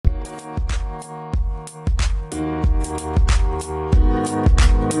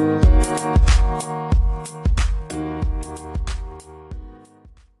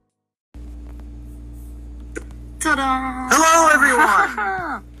Ta-da! Hello,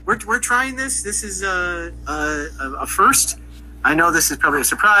 everyone. We're trying this. This is a first. I know this is probably a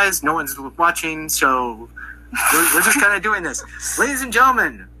surprise. No one's watching, so we're just kind of doing this. Ladies and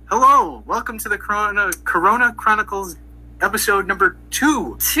gentlemen, hello. Welcome to the Corona Chronicles episode number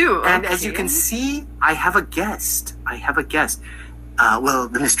 2. And as you can see, I have a guest. Well,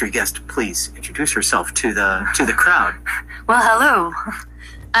 the mystery guest, please introduce herself to the crowd. Well, hello.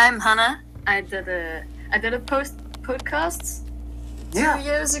 I'm Hannah. I did a podcast 2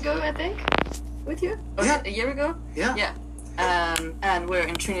 years ago, I think, with you. Or a year ago. Yeah. And we're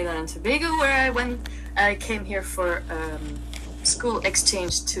in Trinidad and Tobago, where I came here for school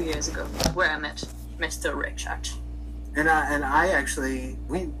exchange 2 years ago, where I met Mr. Richard. And I actually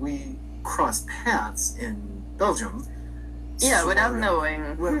we crossed paths in Belgium. Yeah, without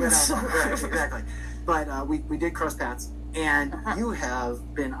knowing. Right, exactly. But we did cross paths, and you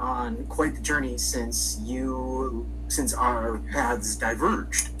have been on quite the journey since our paths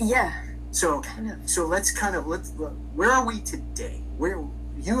diverged. Yeah. So let's where are we today? Where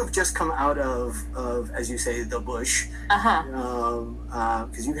you have just come out of as you say, the bush.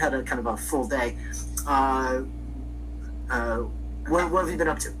 Because you've had a kind of a full day. What have you been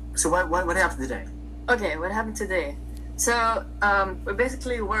up to? So what happened today? Okay, what happened today? So we're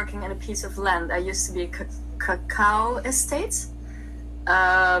basically working in a piece of land. I used to be a cacao estate,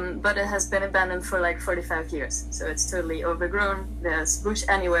 but it has been abandoned for like 45 years. So it's totally overgrown. There's bush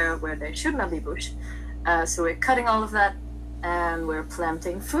anywhere where there should not be bush. So we're cutting all of that, and we're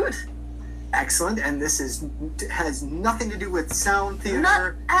planting food. Excellent. And this has nothing to do with sound theater.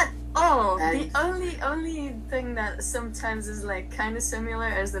 Not at all. And the only thing that sometimes is like kind of similar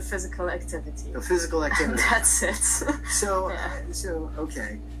is the physical activity. That's it. So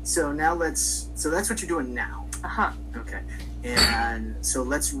okay. So now so that's what you're doing now. Okay. And so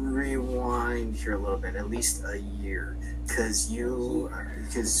let's rewind here a little bit, at least a year, because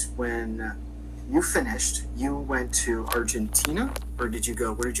when you finished, you went to Argentina, or did you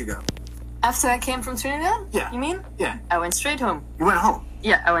go? Where did you go? After I came from Trinidad? Yeah. You mean? Yeah. I went straight home. You went home?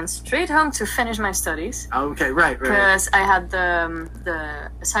 Yeah, I went straight home to finish my studies. Okay, right. Because I had the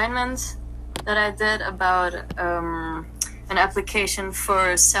assignment that I did about an application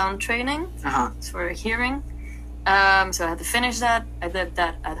for sound training, for hearing. So I had to finish that. I did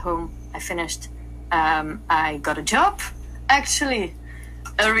that at home. I finished. I got a job, actually.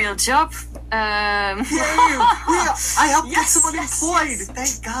 A real job. I helped get someone employed. Yes.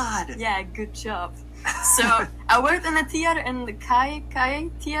 Thank God. Yeah, good job. So I worked in a theater in the Kai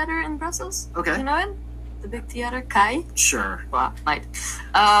Theater in Brussels. Okay. You know it? The big theater, Kai. Sure. Well, might.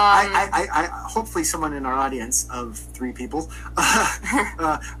 I hopefully someone in our audience of 3 people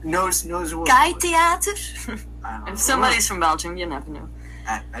knows what Kai Theater. If somebody's from Belgium, you never know.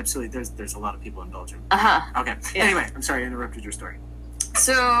 Absolutely. There's a lot of people in Belgium. Okay. Yeah. Anyway, I'm sorry I interrupted your story.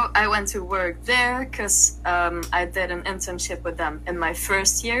 So I went to work there because I did an internship with them in my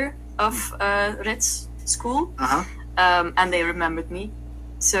first year of Ritz school, and they remembered me.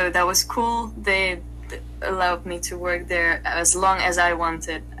 So that was cool. They allowed me to work there as long as I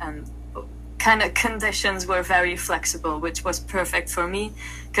wanted, and kind of conditions were very flexible, which was perfect for me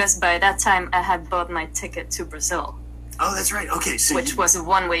because by that time I had bought my ticket to Brazil. Oh, that's right. Okay, so which was a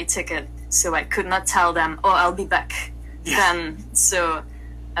one-way ticket, so I could not tell them, "Oh, I'll be back." Yeah. Then, so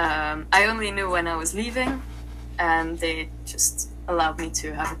I only knew when I was leaving, and they just allowed me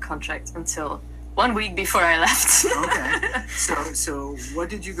to have a contract until 1 week before I left. Okay. So what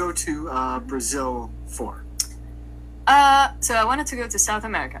did you go to Brazil for? So I wanted to go to South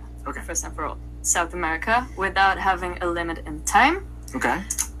America. Okay. First and for all, South America without having a limit in time. Okay.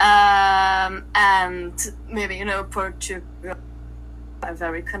 And maybe Portugal are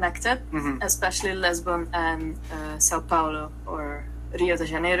very connected, especially Lisbon and Sao Paulo or Rio de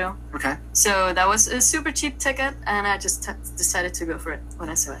Janeiro. Okay. So that was a super cheap ticket, and I just decided to go for it when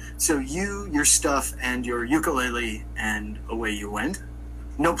I saw it. So your stuff, and your ukulele, and away you went?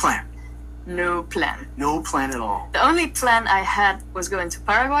 No plan? No plan. No plan at all? The only plan I had was going to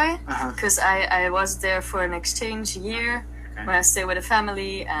Paraguay, because I was there for an exchange year. When I stayed with a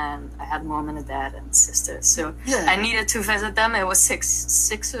family, and I had mom and a dad and sister, so I needed to visit them. It was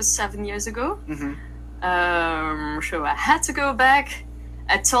six or 7 years ago. So I had to go back.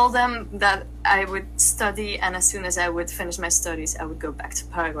 I told them that I would study, and as soon as I would finish my studies, I would go back to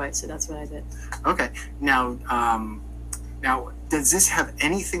Paraguay. So that's what I did. Okay. Now, does this have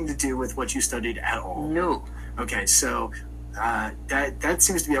anything to do with what you studied at all? No. Okay, so that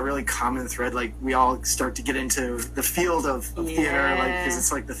seems to be a really common thread. Like, we all start to get into the field of theater, like, because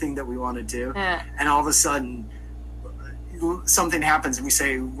it's like the thing that we want to do, and all of a sudden something happens and we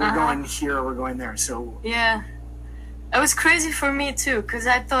say we're going here or we're going there. So It was crazy for me too, because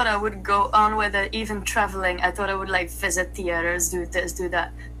I thought I would go on with it, even traveling. I thought I would like visit theaters, do this, do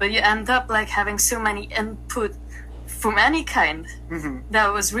that. But you end up like having so many input from any kind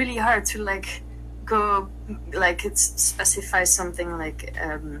that was really hard to like go like specify something like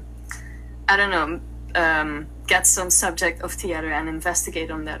I don't know, get some subject of theater and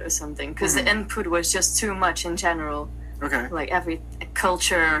investigate on that or something, because the input was just too much in general. Okay. Like every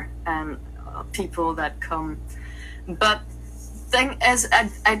culture and people that come. But thing is,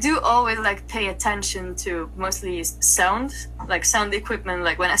 I do always like pay attention to mostly sound, like sound equipment.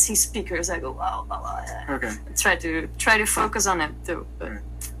 Like when I see speakers, I go wow, wow, wow. Okay. Try to focus on it too.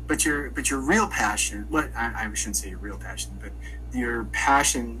 But your real passion, I shouldn't say your real passion, but your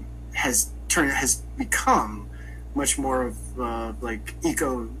passion has become much more of like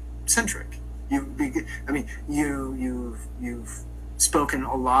eco-centric. You've spoken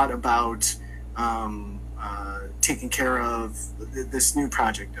a lot about taking care of this new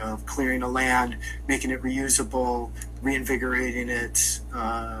project of clearing a land, making it reusable, reinvigorating it,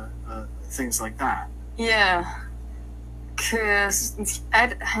 things like that. Yeah, because how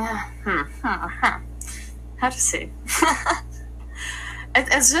to say?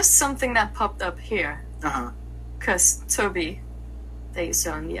 It's just something that popped up here. Because Toby, that you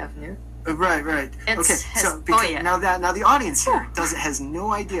saw on the avenue. Right. Now the audience here has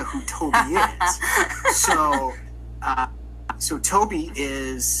no idea who Toby is. So Toby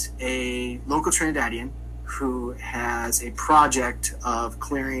is a local Trinidadian who has a project of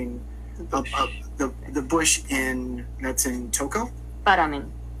clearing the bush that's in Toco?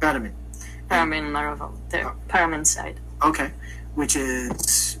 Paramin, Maraval. Paramin side. Okay, which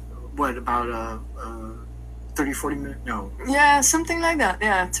is what, about 30-40 minutes? No. Yeah, something like that.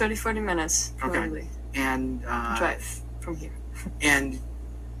 Yeah, 30-40 minutes probably. Okay. And drive from here. And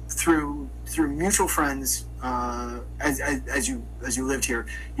through mutual friends, as you lived here,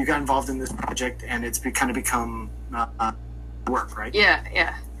 you got involved in this project, and it's kind of become work, right? Yeah. Okay.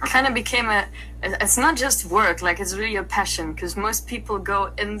 Kind of became it's not just work, like it's really a passion, because most people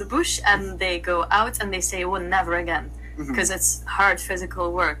go in the bush and they go out and they say, well, never again, because it's hard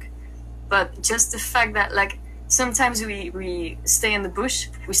physical work. But just the fact that like sometimes we stay in the bush,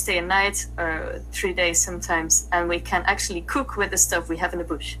 we stay a night or 3 days sometimes, and we can actually cook with the stuff we have in the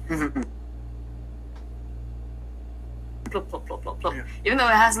bush. Plop, plop, plop, plop, plop. Yeah. Even though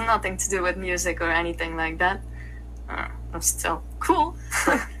it has nothing to do with music or anything like that, it's still cool.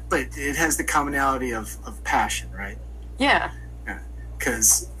 but it has the commonality of passion, right? Yeah.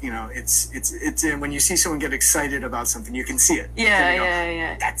 Because it's when you see someone get excited about something, you can see it.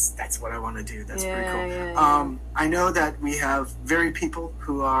 Yeah. That's what I want to do. That's pretty cool. Yeah. I know that we have varied people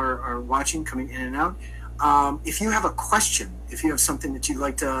who are watching, coming in and out. If you have a question, if you have something that you'd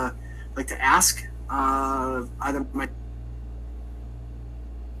like to ask, either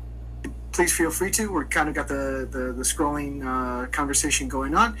please feel free to. We're kind of got the scrolling conversation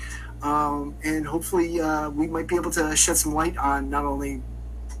going on. And hopefully we might be able to shed some light on not only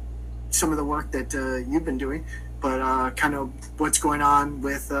some of the work that you've been doing, but kind of what's going on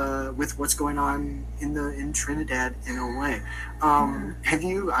with what's going on in Trinidad in a way. Have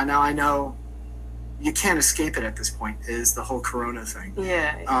you? Now I know you can't escape it at this point. Is the whole Corona thing?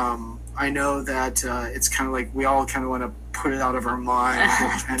 Yeah. I know that it's kind of like we all kind of want to put it out of our mind.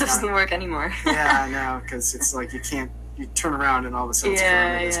 It doesn't work anymore. Yeah, I know, because it's like you turn around and all of a sudden it's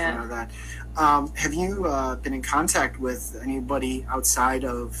Corona, this, Corona, that. Have you been in contact with anybody outside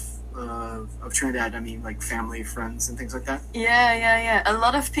of Trinidad? I mean, like family, friends, and things like that? Yeah. A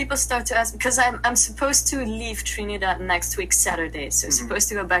lot of people start to ask, because I'm supposed to leave Trinidad next week, Saturday, so I'm supposed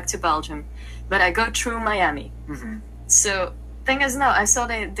to go back to Belgium, but I go through Miami. So thing is, now I saw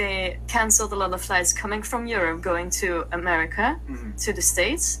they canceled a lot of flights coming from Europe going to America, to the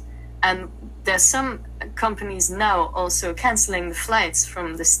States, and there's some companies now also canceling the flights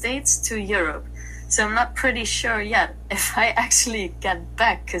from the States to Europe. So I'm not pretty sure yet if I actually get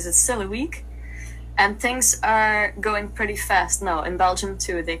back, because it's still a week. And things are going pretty fast now. In Belgium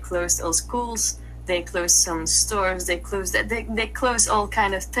too, they closed all schools, they closed some stores, they closed all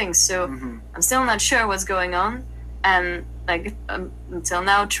kind of things. So I'm still not sure what's going on. And like until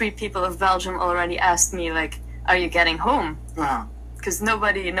now, 3 people of Belgium already asked me like, are you getting home? Because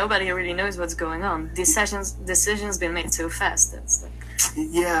nobody really knows what's going on. Decisions been made so fast. That's like,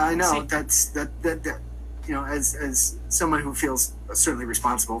 yeah, I know. That's as someone who feels certainly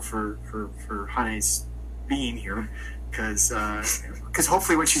responsible for Hane's being here, because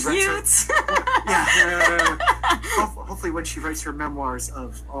hopefully when she rents Hopefully, when she writes her memoirs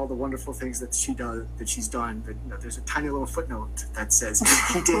of all the wonderful things that she's done, there's a tiny little footnote that says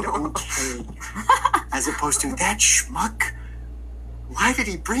he did okay, as opposed to that schmuck. Why did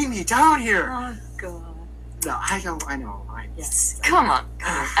he bring me down here? Oh God. No, I know. Yes. Come on.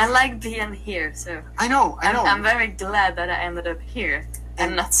 I like being here, so. I know. I'm very glad that I ended up here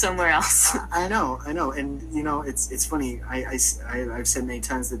and not somewhere else. I know, and it's funny. I've said many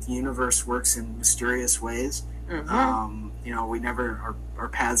times that the universe works in mysterious ways. Mm-hmm. We never our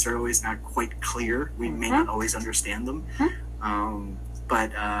paths are always not quite clear. We may not always understand them. Mm-hmm.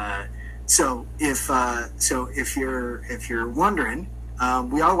 So if you're wondering,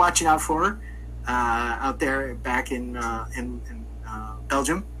 we are watching out for her out there back in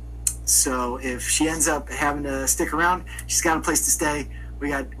Belgium. So if she ends up having to stick around, she's got a place to stay.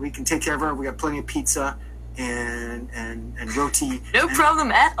 We can take care of her. We got plenty of pizza and roti. No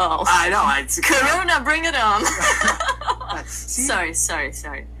problem at all. I know. Corona, bring it on. Sorry.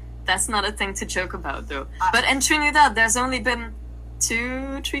 That's not a thing to joke about, though. But in Trinidad, there's only been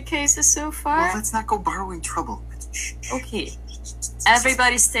 2-3 cases so far. Well, let's not go borrowing trouble. Okay.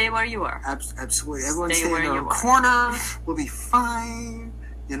 Everybody stay where you are. Absolutely. Everyone stay in their corner. We'll be fine.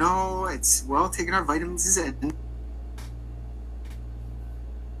 We're all taking our vitamins in.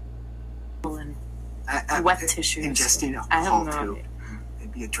 Wet tissues. Ingesting alcohol too.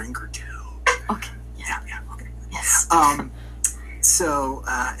 Maybe a drink or two. Okay. Yeah. Okay. Yes. So,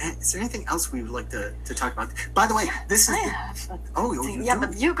 is there anything else we would like to talk about? By the way, this is.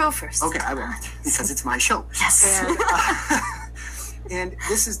 But you go first. Okay, I will, because it's my show. Yes. And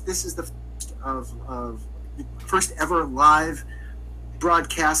this is the first ever live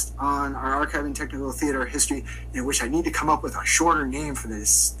broadcast on our Archive and Technical Theater history, in which I need to come up with a shorter name for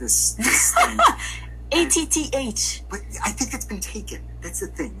this thing. ATTH. But I think it's been taken. That's the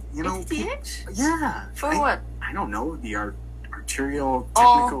thing. ATTH? Yeah. For what? I don't know. The arterial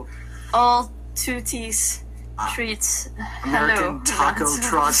technical. All tooties, treats. American Taco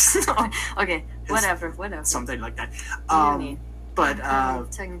Trust. Okay, whatever. Something like that. But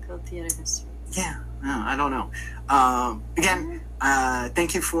technical theater history. Yeah. No, I don't know. Again,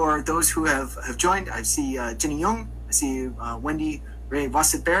 thank you for those who have joined. I see Jenny Young. I see Wendy Ray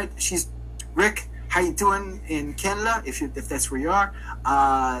Wasset Barrett. She's Rick. How you doing in Canada? If that's where you are.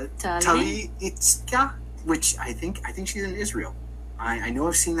 Tali Itzka, which I think she's in Israel. I know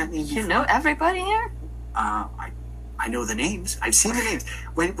I've seen that name before. You know everybody here? I know the names. I've seen the names.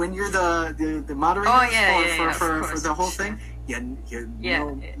 When you're the moderator for the whole thing, you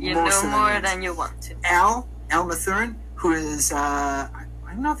know more than you want to. Al Mathurin, who is I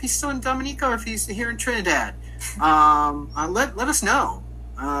don't know if he's still in Dominica or if he's here in Trinidad. Let us know,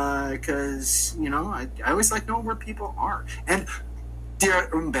 because I always like knowing where people are. And dear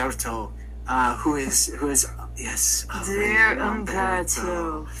Umberto, who is yes, dear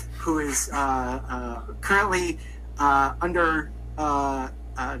Umberto, who is currently under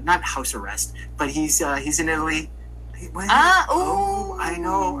not house arrest, but he's in Italy. I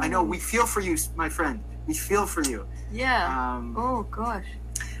know. We feel for you, my friend. We feel for you. Yeah. Oh gosh.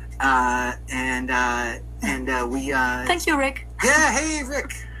 And we. Thank you, Rick. Yeah. Hey,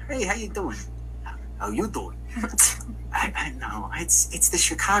 Rick. Hey, how you doing? How you doing? I know. It's the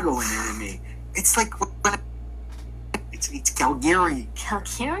Chicagoan in me. It's like it's Calgary.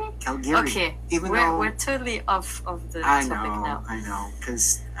 Calgary? Okay. Even we're totally off of the topic now. I know,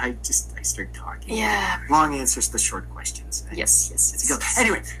 because I start talking. Yeah. Long answers to short questions. Yes.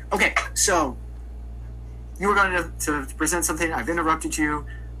 Anyway, okay. So you were going to present something. I've interrupted you.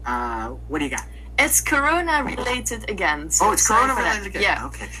 What do you got? It's Corona related again. So it's Corona related again. Yeah.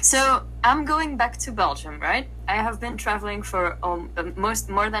 Okay. So I'm going back to Belgium, right? I have been traveling for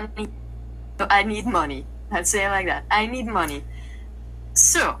more than. So I need money. Let's say it like that. I need money.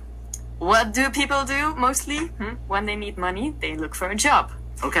 So, what do people do mostly? When they need money, they look for a job.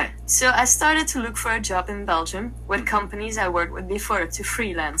 Okay. So I started to look for a job in Belgium with companies I worked with before to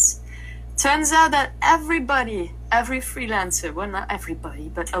freelance. Turns out that every freelancer, well, not everybody,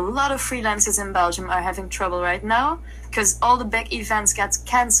 but a lot of freelancers in Belgium are having trouble right now because all the big events get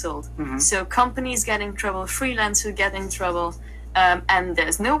cancelled. Mm-hmm. So companies get in trouble, freelancers get in trouble, and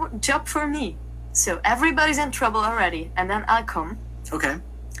there's no job for me. So everybody's in trouble already, and then I come. Okay.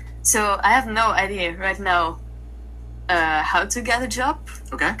 So I have no idea right now how to get a job.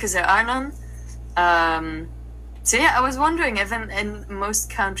 Okay. Because there are none. So yeah, I was wondering if in most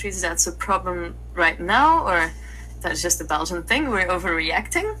countries that's a problem right now, or that's just a Belgian thing. We're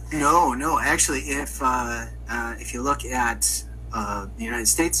overreacting. No. Actually, if you look at the United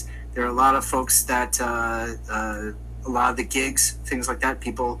States, there are a lot of folks that a lot of the gigs, things like that,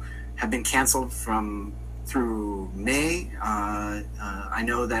 people have been canceled through May. I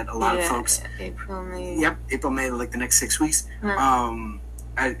know that a lot of folks. April, May. Yep, April, May, like the next 6 weeks. Mm.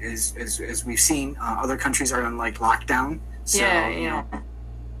 As we've seen, other countries are on like lockdown. So, you know,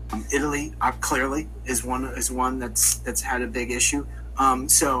 Italy clearly is one that's had a big issue.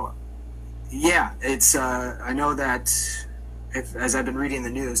 So, yeah, it's. I know that as I've been reading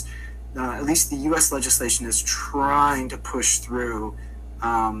the news, at least the U.S. legislation is trying to push through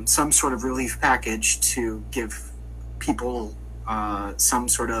some sort of relief package to give people some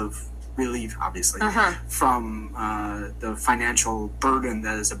sort of relief, obviously, from the financial burden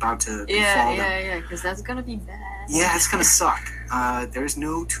that is about to befall them. Yeah, because that's gonna be bad. Yeah, it's gonna suck. There's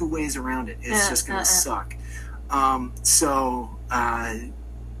no two ways around it. It's just gonna suck. So,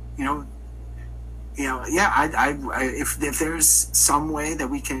 if there's some way that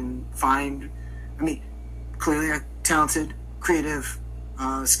we can find, I mean, clearly a talented, creative,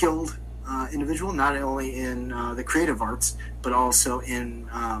 skilled individual, not only in the creative arts, but also in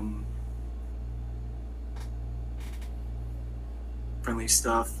friendly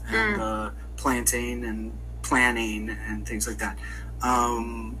stuff and planting and planning and things like that.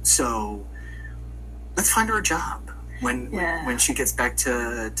 So let's find her a job when she gets back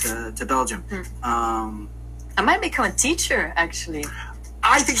to Belgium. I might become a teacher, actually.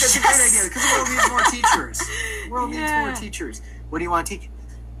 I think that's a great idea because the world needs more teachers. The world needs more teachers. What do you want to teach?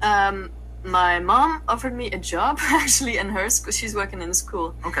 My mom offered me a job actually in her school. She's working in a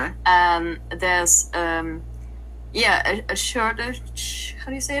school. Okay. And there's a shortage, how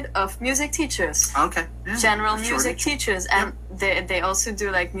do you say it, of music teachers. Okay. Yeah, general music teachers. And they also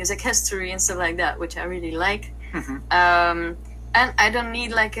do like music history and stuff like that, which I really like. And I don't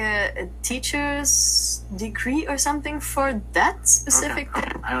need like a teacher's degree or something for that specific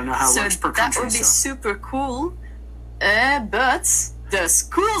thing. I don't know how it works per country. That would be super cool. But the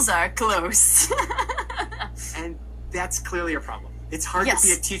schools are closed. And that's clearly a problem. It's hard to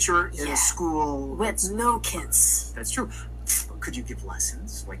be a teacher in a school with no kids. That's true. Could you give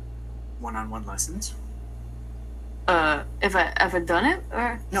lessons, like one-on-one lessons? If I ever done it,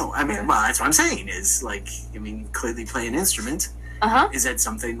 or no? I mean, well, that's what I'm saying. Is like, I mean, clearly play an instrument. Is that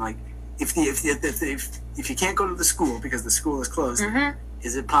something like if you can't go to the school because the school is closed?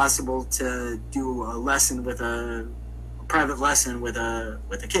 Is it possible to do a lesson with a private lesson with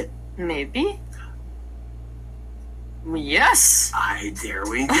a kid? Maybe. Yes. There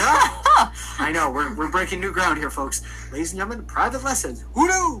we go. I know we're breaking new ground here, folks. Ladies and gentlemen, private lessons. Who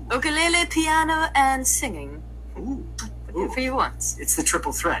knew? Ukulele, piano, and singing. Ooh. Whatever you want. It's the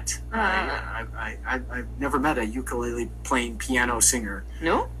triple threat. I've never met a ukulele playing piano singer.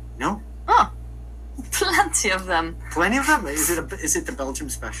 No. No. Oh. Plenty of them. Plenty of them. Is it the Belgium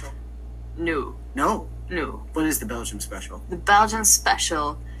special? No. No. No. What is the Belgium special? The Belgian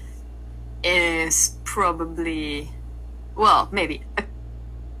special is probably, well, maybe,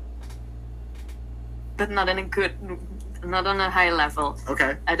 but not on a high level.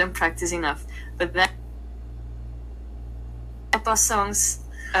 Okay. I don't practice enough. But that Papa songs,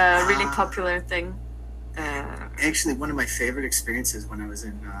 really popular thing. Actually, one of my favorite experiences when I was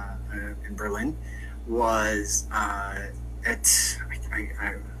in Berlin was that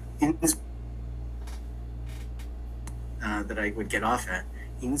I would get off at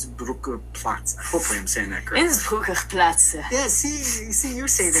Innsbrucker Platz. Hopefully, I'm saying that correctly. Innsbrucker Platz. Yeah, see, you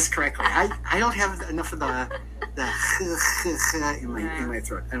say this correctly. I don't have enough of the in my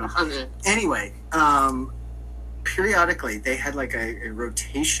throat. I don't know. Anyway, periodically they had like a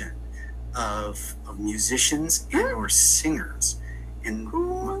rotation of musicians or singers, and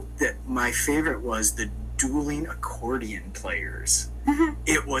my favorite was the dueling accordion players.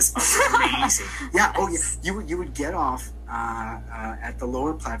 It was amazing. Yeah. Oh, yeah. You would get off at the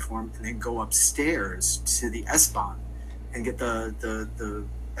lower platform and then go upstairs to the S-Bahn and get the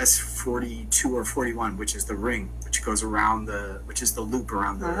S42 or 41, which is the ring, which goes around which is the loop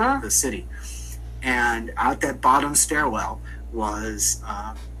around the city. And out that bottom stairwell was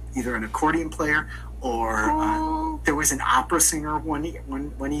either an accordion player or there was an opera singer one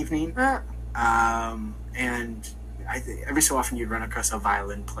evening. And every so often you'd run across a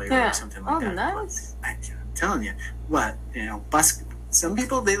violin player or something like that. Oh, nice. I'm telling you, busk. Some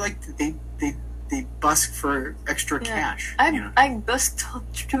people they busk for extra cash. I busked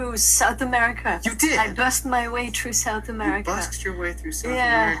through South America. You did. I busked my way through South America. You busked your way through South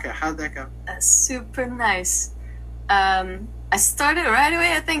America. How'd that go? Super nice. I started right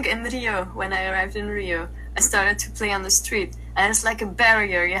away. I think in Rio when I arrived in Rio, I started to play on the street, and it's like a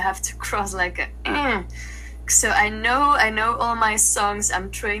barrier you have to cross, like a So I know all my songs.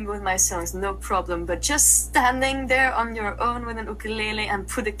 I'm trained with my songs, no problem. But just standing there on your own with an ukulele and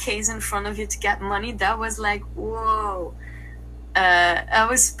put a case in front of you to get money, that was like, whoa. That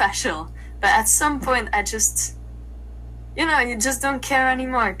was special. But at some point, I just, you just don't care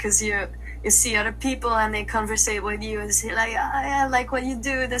anymore because you see other people and they conversate with you and say like, I like what you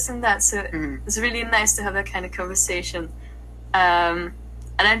do, this and that. So it's really nice to have that kind of conversation.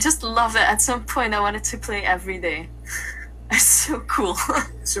 And I just love it. At some point, I wanted to play every day. It's so cool.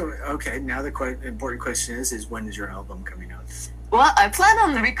 So, okay, now the important question is when is your album coming out? Well, I plan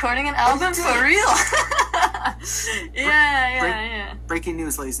on recording an album for real. Yeah. Breaking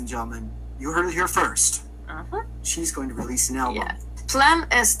news, ladies and gentlemen. You heard it here first. She's going to release an album. Yeah. Plan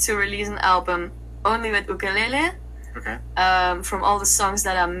is to release an album only with ukulele. Okay. From all the songs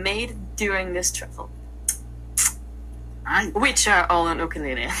that I made during this travel. Which are all on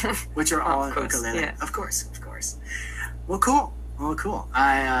ukulele. Which are all on ukulele. Yeah. Of course. Well, cool.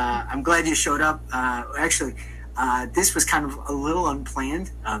 I'm glad you showed up. Actually, this was kind of a little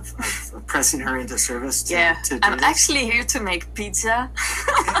unplanned of pressing her into service. I'm actually here to make pizza.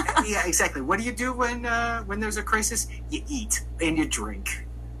 Yeah, exactly. What do you do when there's a crisis? You eat and you drink,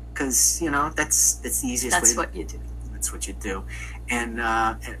 because that's the easiest way. That's what you do. That's what you do. And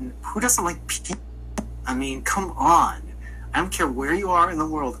who doesn't like pizza? I mean, come on. I don't care where you are in the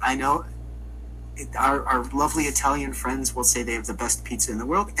world. I know our lovely Italian friends will say they have the best pizza in the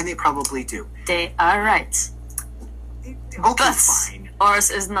world, and they probably do. They are right. Okay, but fine.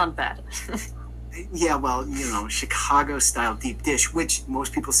 Ours is not bad. Yeah, well, Chicago-style deep dish, which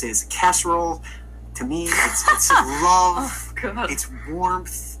most people say is a casserole. To me, it's love. Oh, God. It's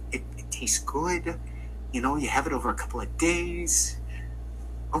warmth. It tastes good. You have it over a couple of days.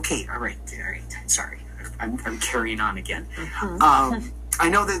 Okay, all right. Sorry. I'm carrying on again. I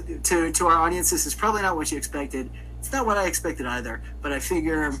know that to our audience, this is probably not what you expected. It's not what I expected either. But I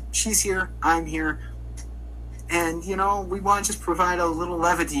figure she's here, I'm here, and we want to just provide a little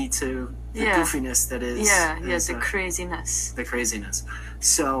levity to the goofiness that is. The craziness. The craziness.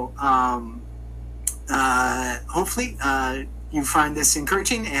 So hopefully you find this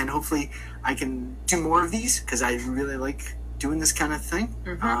encouraging, and hopefully I can do more of these because I really like doing this kind of thing.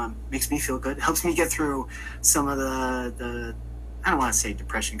 Makes me feel good. Helps me get through some of the I don't want to say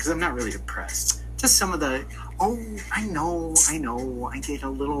depression because I'm not really depressed. Just some of the I know. I get a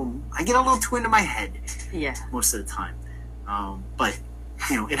little too into my head. Yeah. Most of the time, but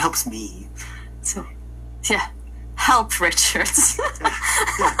it helps me. So, help Richard.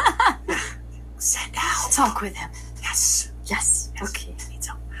 Yeah. Send help. Talk with him. Yes. Okay.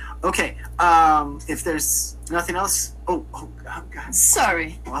 Okay. If there's nothing else. Oh God.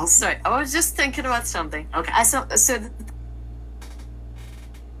 Sorry. Well, sorry. I was just thinking about something. Okay. I saw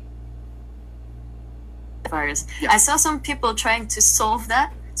some people trying to solve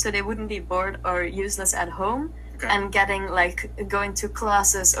that so they wouldn't be bored or useless at home, and going to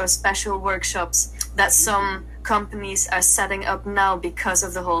classes or special workshops that some companies are setting up now because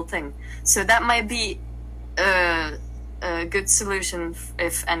of the whole thing. So that might be a good solution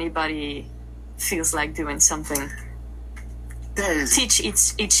if anybody feels like doing something. Teach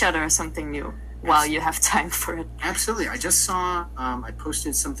each other something new while you have time for it. Absolutely. I just saw, I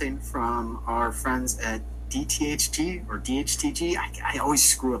posted something from our friends at DTHG or DHTG. I always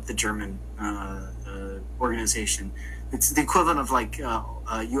screw up the German organization. It's the equivalent of like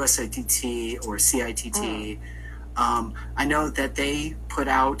USITT or CITT. I know that they put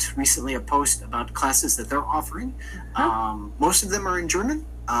out recently a post about classes that they're offering. Most of them are in German.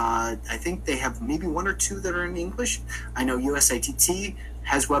 I think they have maybe one or two that are in English. I know USITT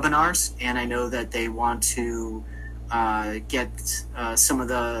has webinars, and I know that they want to get some of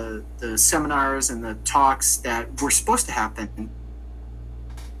the seminars and the talks that were supposed to happen.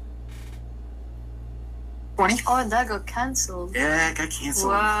 Oh, that got cancelled. Yeah, it got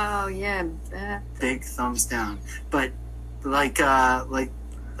cancelled. Wow, yeah. Big thumbs down. But like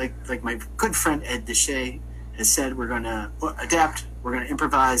my good friend Ed Deshay has said, we're going to adapt, we're going to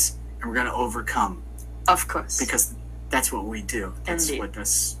improvise, and we're going to overcome. Of course. Because that's what we do. That's Indeed. What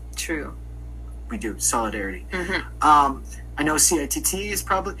us. True. We do. Solidarity. I know CITT is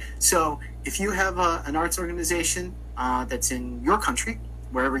probably... So if you have an arts organization that's in your country,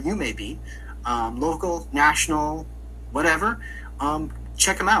 wherever you may be, local, national, whatever,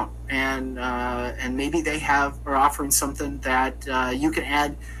 check them out, and maybe they are offering something that you can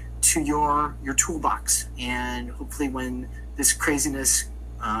add to your toolbox, and hopefully when this craziness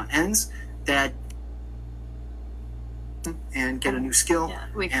ends, that and get a new skill. Yeah,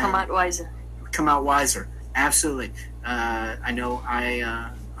 we come out wiser. Come out wiser, absolutely. I know I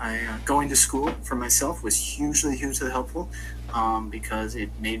going to school for myself was hugely helpful because it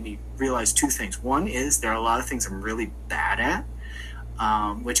made me realize two things. One is there are a lot of things I'm really bad at,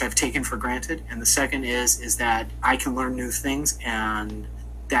 which I've taken for granted, and the second is that I can learn new things, and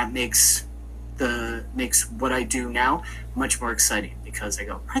that makes what I do now much more exciting because I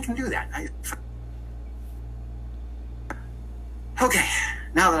go, I can do that. Okay,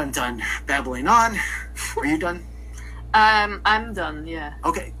 now that I'm done babbling on, are you done? I'm done, yeah.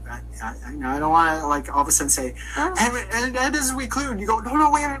 Okay, I don't want to, like, all of a sudden say, and as we conclude, you go, no,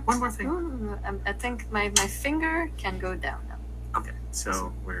 wait, one more thing. I think my finger can go down now. Okay,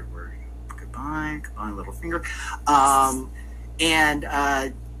 so we're goodbye, little finger.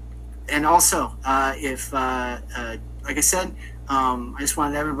 And also, if, like I said, I just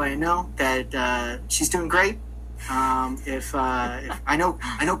wanted everybody to know that she's doing great. If I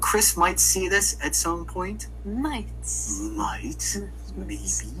know Chris might see this at some point. Might, maybe.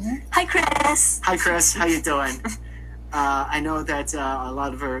 Hi, Chris. How you doing? I know that a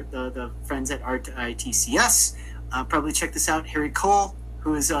lot of the friends at Art ITCS probably check this out. Harry Cole,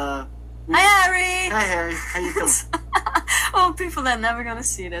 who is Hi, Harry. Hi, Harry. How you doing? Oh, people that are never gonna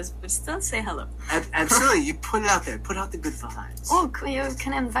see this, but still say hello. Absolutely, you put it out there. Put out the good vibes. Oh, you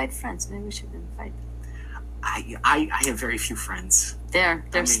can invite friends. Maybe we should invite them. I have very few friends. They're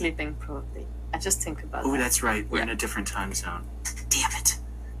sleeping probably. I just think about. Oh, that's right. We're in a different time zone.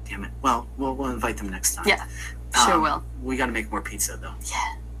 Damn it. Well, we'll invite them next time. Yeah, sure will. We got to make more pizza though.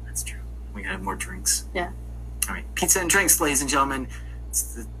 Yeah, that's true. We got to have more drinks. Yeah. All right, pizza and drinks, ladies and gentlemen.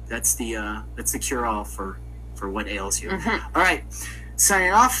 That's the cure all for what ails you. Mm-hmm. All right,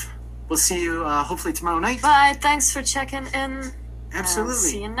 signing off. We'll see you hopefully tomorrow night. Bye. Thanks for checking in. Absolutely.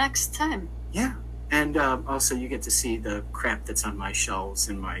 See you next time. Yeah. And also, you get to see the crap that's on my shelves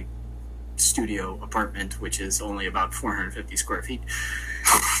in my studio apartment, which is only about 450 square feet.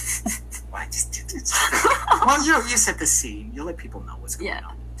 Well, well, you set the scene. You let people know what's going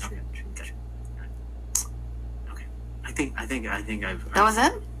on. Okay. Okay. I think I've. That was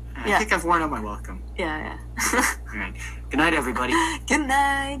it. I think I've worn out my welcome. Yeah. All right. Good night, everybody. Good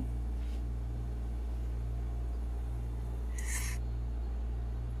night.